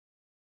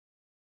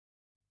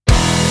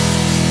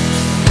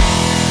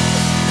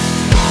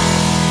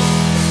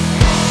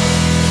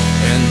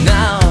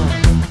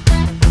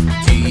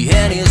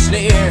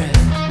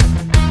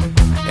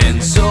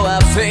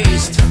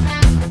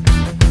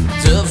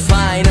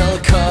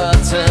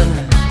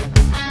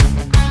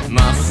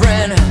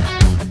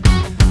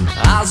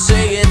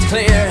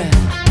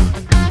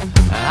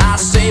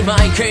plead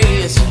my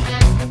case,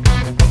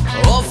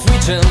 of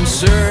which I'm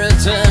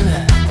certain.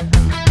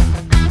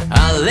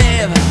 I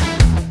live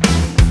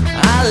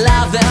a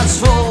life that's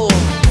full.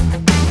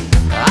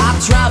 I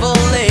travel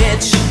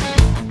each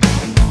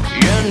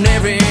and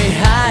every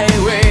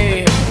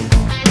highway.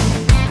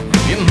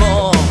 You're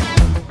more,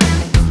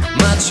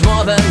 much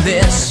more than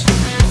this.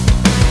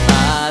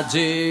 I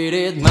did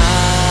it my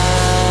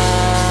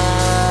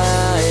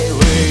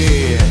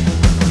way.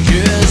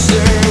 Yes,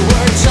 there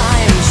were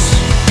times,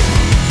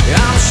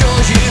 I'm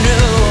sure you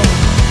know,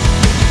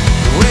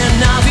 when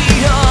I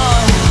beat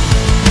up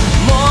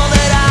more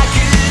than I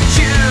could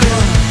chew,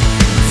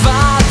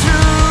 fight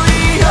through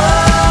it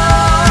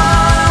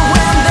all.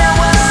 When there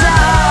was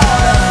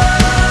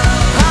love,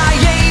 I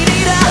ate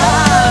it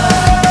up,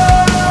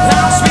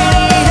 I spit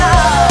it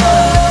out.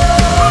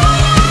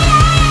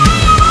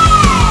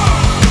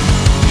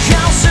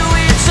 I'll do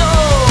it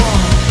all,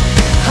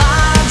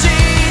 I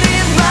did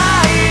it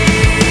my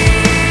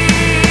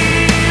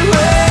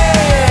way.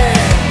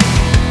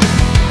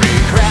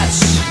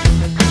 Regrets,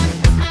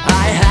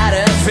 I had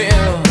a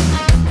few,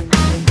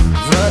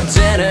 but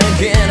then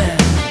again,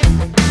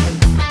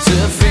 to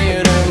fear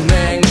the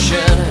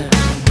mention,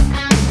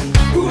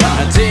 I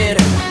did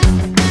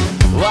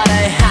what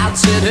I had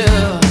to do,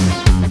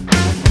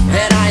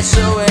 and I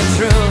saw it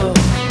through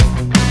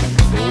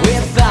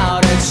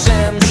without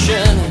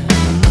exemption.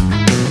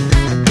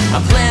 I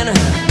planned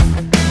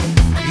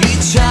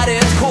each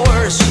charted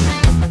course,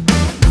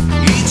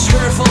 each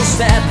careful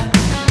step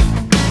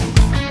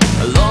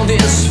along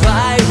this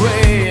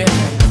highway,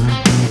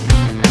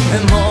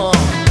 and more,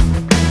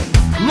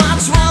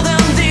 much more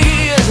than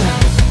this.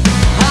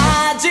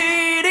 I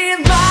did it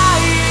my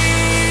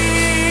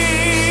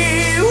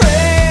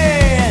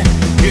way.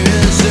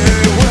 Yes,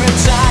 there were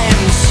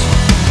times,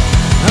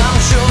 I'm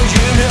sure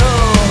you know,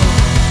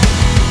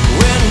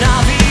 when I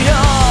beat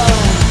up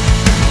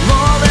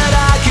more than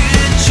I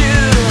could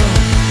chew,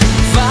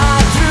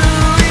 fight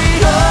through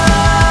it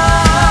all.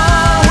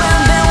 When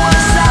there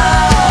was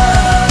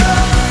love,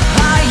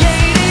 I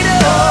ate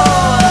it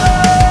all,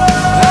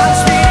 I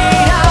spit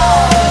it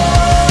out.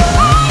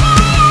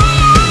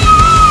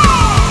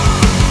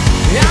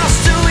 I'll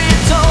do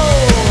it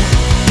all,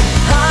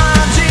 I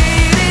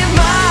did it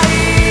my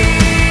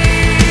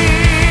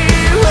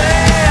way.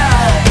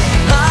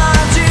 I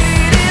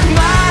did it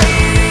my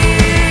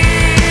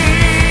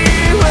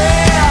way.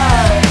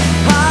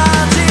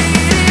 I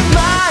did it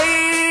my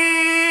way.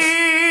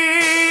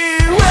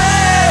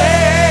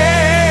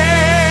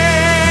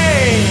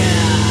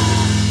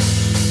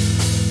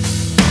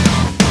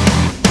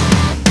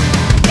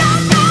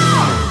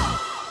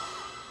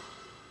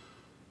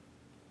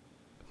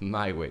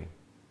 My way.